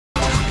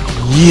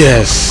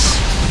Yes.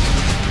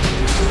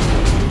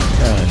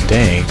 God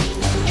dang.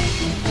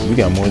 We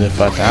got more than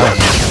 5,000.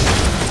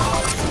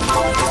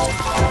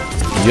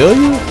 Yo.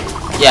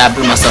 Yeah, I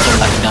blew myself up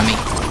like a dummy.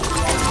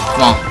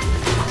 Come on.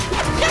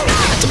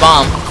 It's a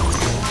bomb.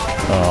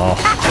 Oh.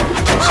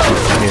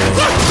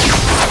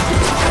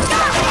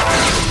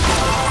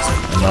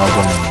 And I'm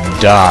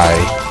gonna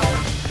die.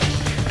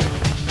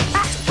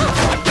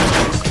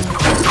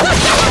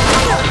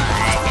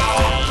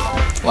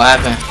 What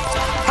happened?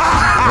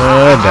 I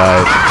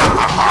died.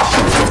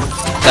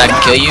 Did I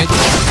kill you?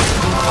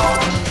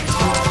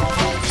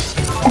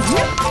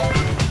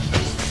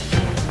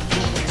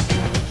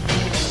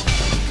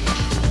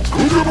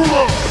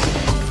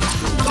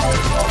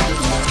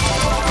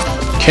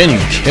 Can you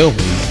kill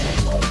me?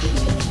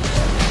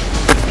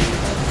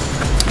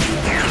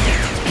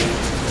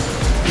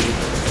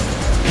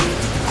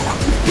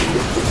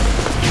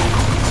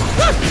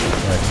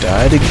 I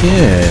died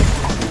again.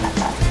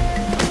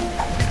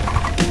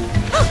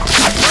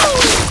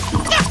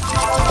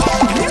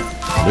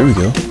 There we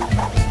go.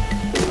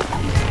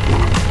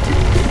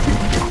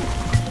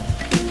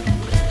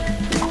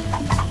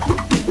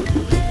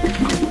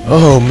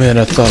 Oh man,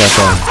 I thought I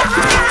found.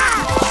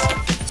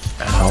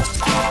 Ow.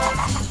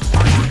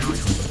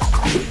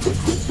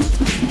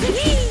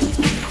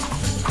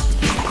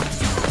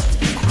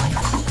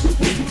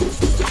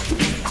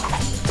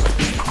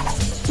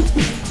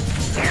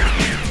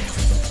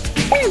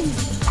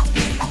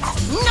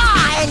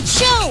 Gnaw and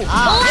chew!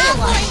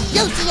 Lovely,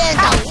 juicy and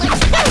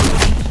delicious!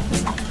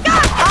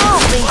 Oh,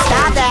 please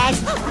stop that!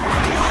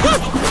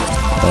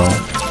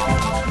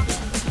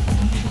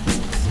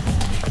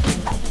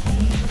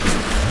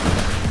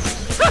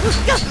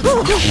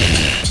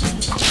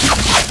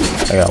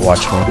 I gotta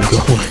watch where we go.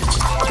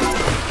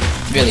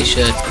 Really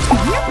should.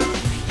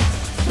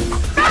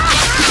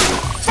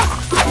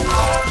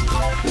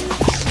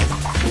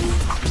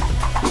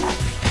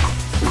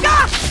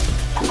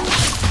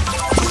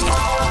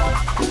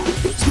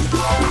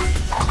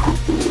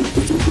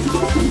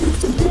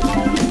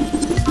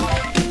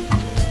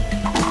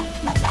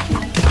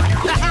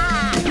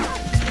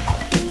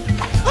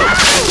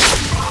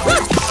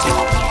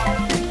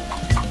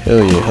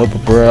 Hell yeah, help a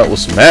bro out with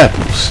some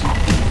apples.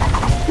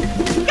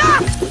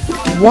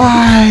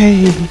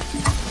 Why?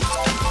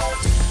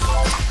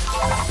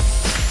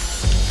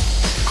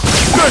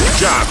 Good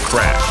job,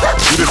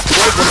 Crash. You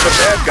destroyed one of the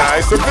bad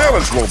guys'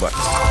 surveillance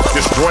robots.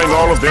 Destroying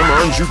all of them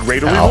earns you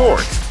greater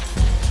rewards.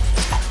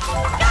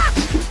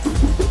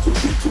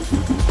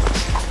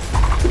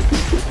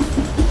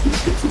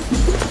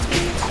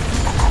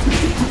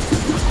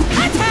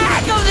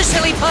 Attack! Go the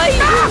silly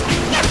pig!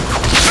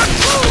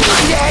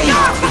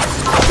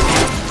 Yay!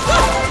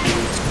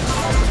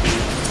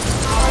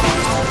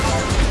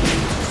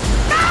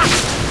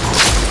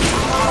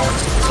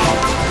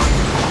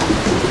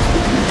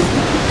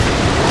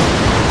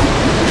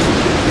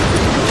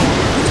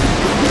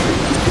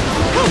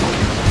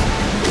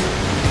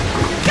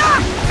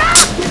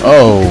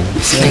 Oh,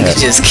 This nigga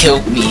just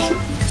killed me.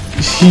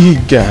 he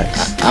got.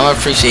 I'm gonna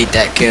appreciate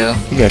that kill.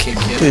 He got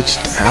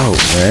glitched out,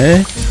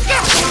 man.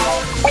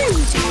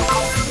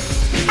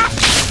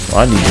 Oh,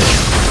 I need it.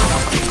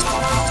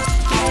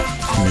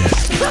 Yeah.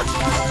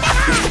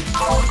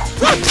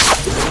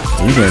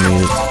 You gonna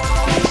need it.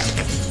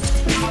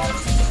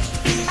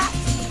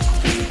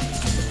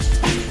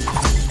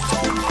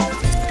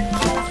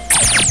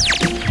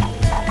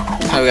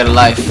 Oh, we got a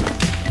life.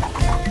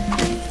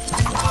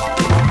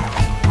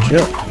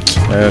 Yep.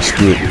 That's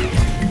good.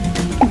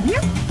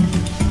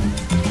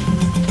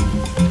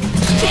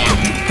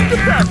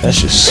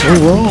 That's just so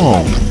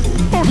wrong.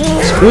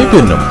 It's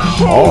whipping them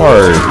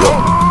hard.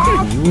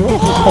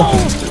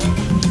 Wrong.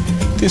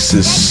 This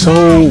is so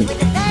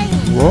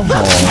wrong.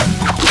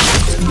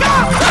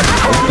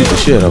 Let's beat the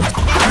shit up.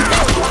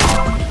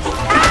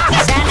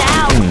 Stand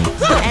out!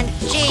 And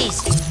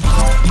cheese!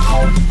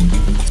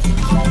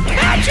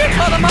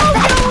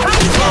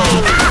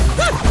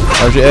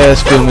 How's your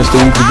ass feel, Mr.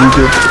 Ooka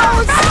Booka?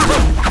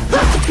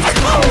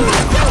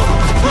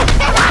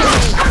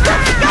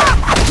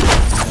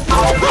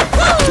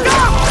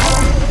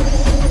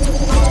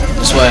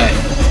 Swag.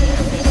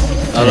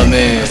 Oh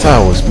man. I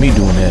thought it was me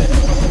doing that.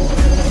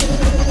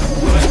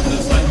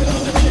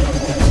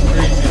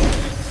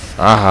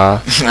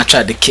 I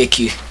tried to kick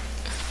you.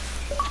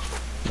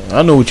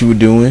 I know what you were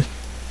doing.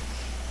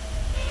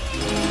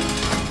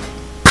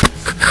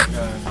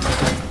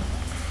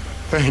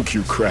 Thank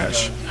you,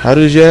 Crash. How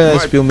does your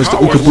ass feel, Mr.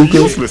 Ooka powers were Booka?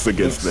 useless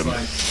against them.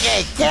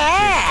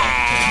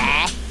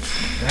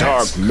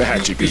 Dark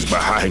magic is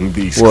behind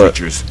these What?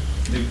 creatures.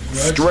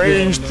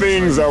 Strange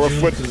things are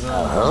afoot.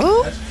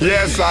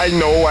 Yes, I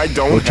know I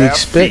don't What you have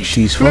expect? feet.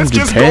 She's from Let's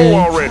just Japan. go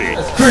already.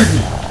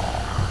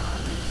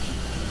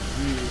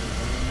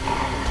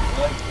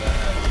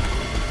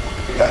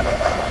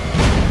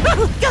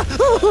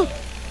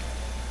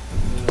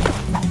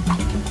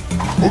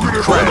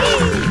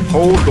 Crash,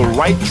 hold the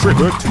right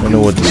trigger to I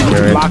know what this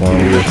carrot block one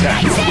your is.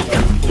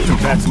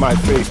 attacks. That's my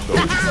face,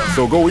 though.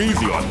 So go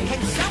easy on me.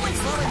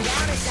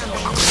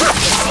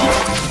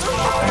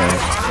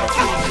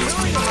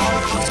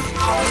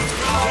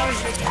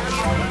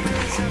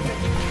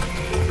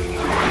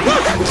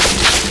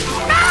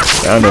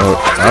 I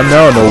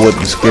now know what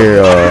to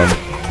scare.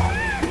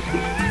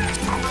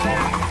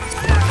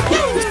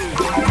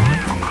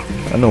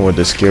 I know what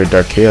to scare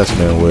Dark Chaos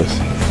Man with.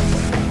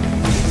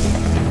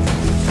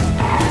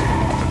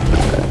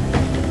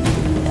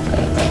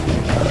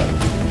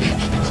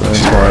 So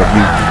that's why if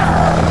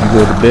you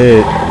go to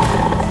bed,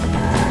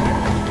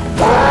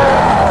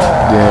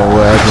 then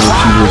what happened if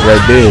she was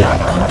right there?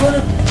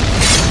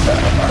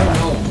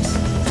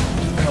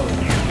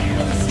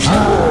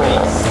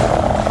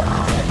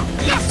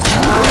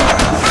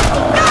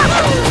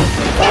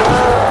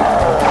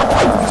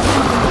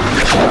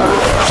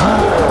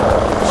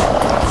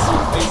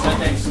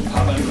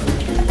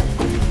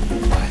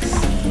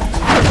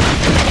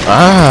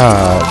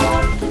 Ah!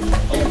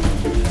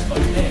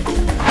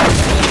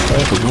 I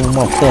have to move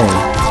my phone.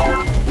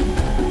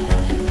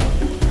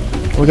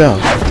 Look out!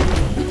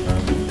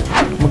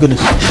 Oh my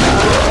goodness!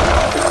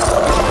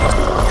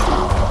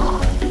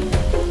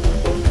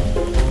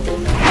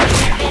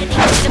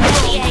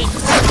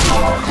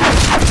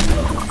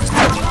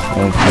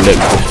 I'm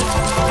collected.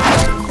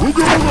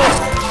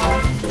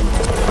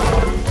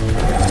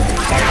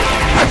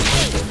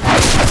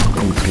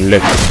 I'm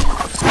collected.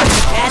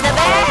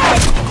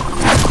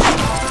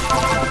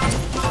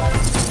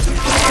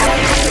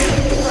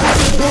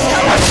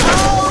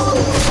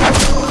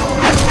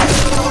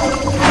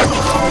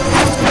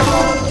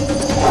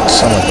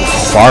 Sound like a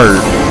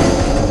fart.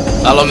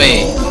 Follow me.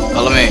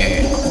 Follow me.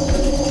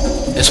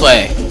 This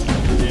way.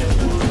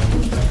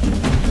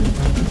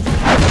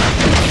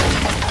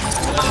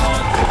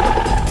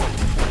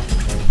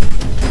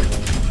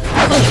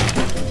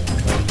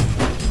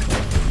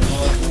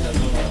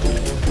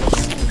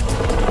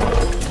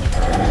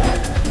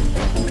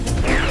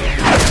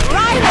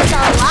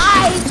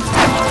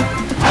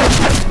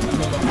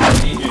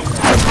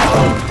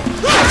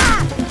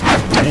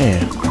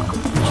 Damn.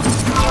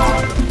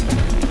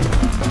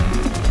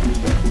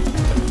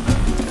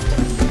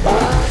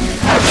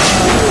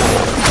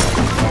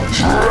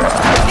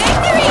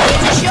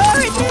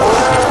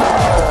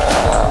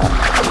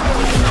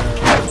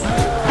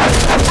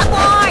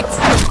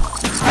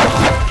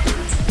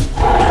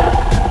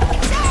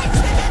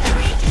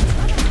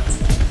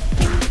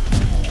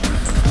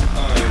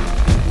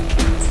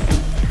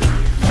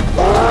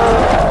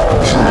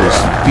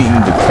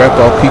 Beating the crap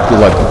out of people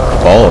like a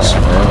boss,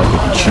 man,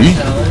 like a cheat.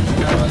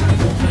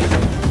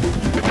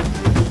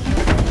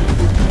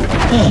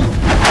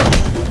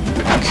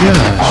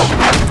 Gosh.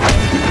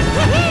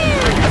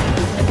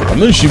 I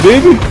miss you,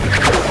 baby.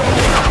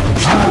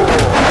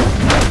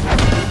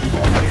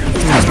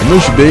 I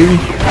miss you, baby.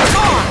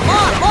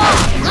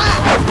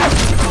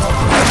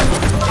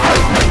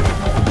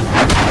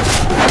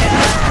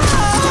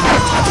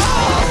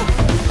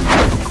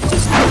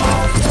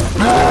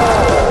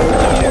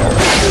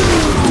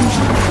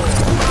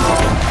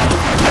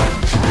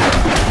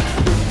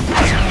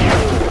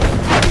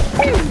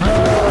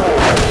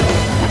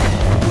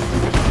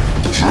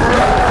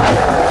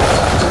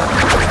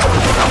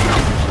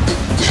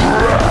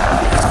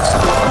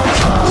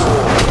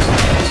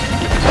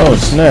 Oh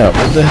snap,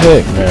 what the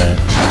heck, man?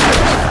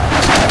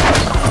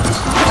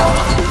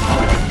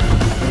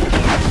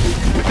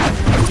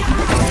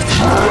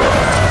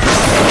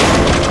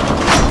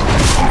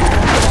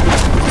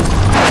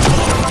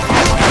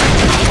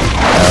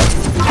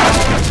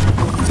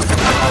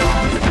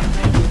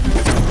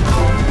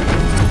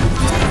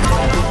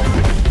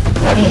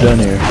 What have you done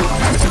here?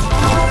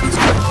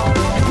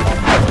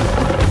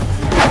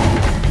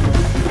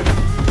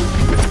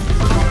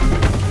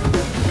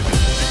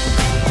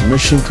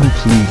 Mission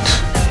complete.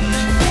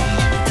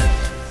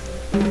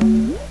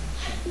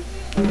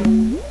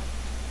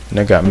 And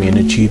that got me an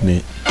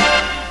achievement.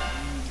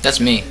 That's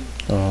me.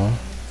 What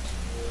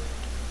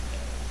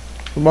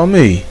about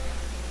me?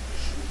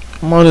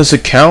 I'm on this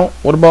account.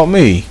 What about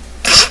me?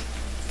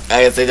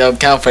 I guess they don't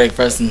count for a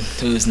person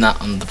who's not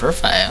on the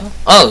profile.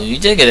 Oh, you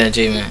did get an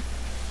achievement.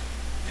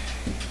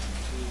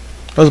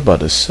 I was about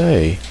to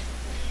say.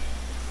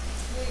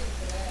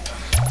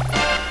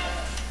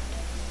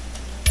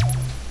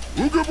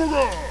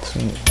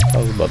 I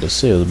was about to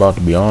say it was about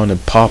to be on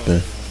and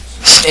popping.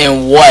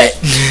 And what?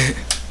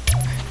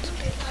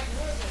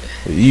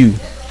 With you.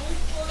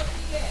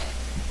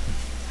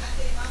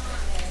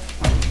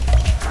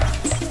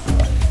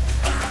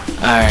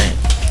 Alright,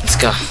 let's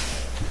go.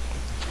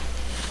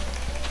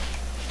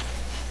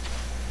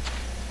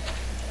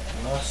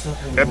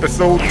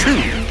 Episode 2.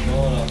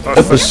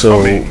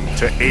 Episode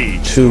to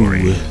age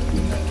 2.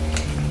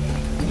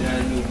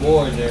 Yeah, new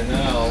board there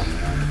now.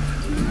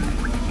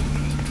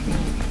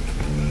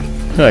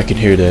 I can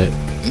hear that.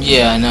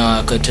 Yeah, I know,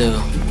 I could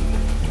too.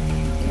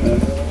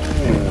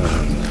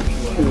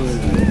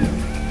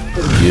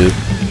 Yeah.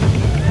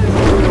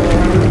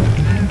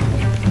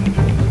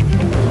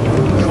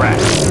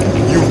 Crash.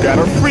 You've got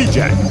a free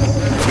jack.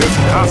 This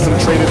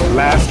concentrated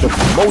blast of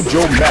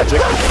mojo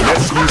magic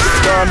lets you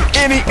stun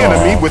any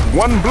enemy with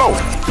one blow.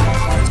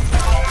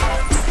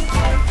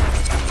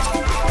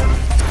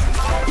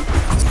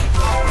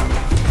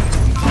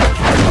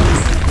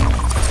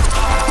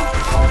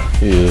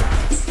 Yeah.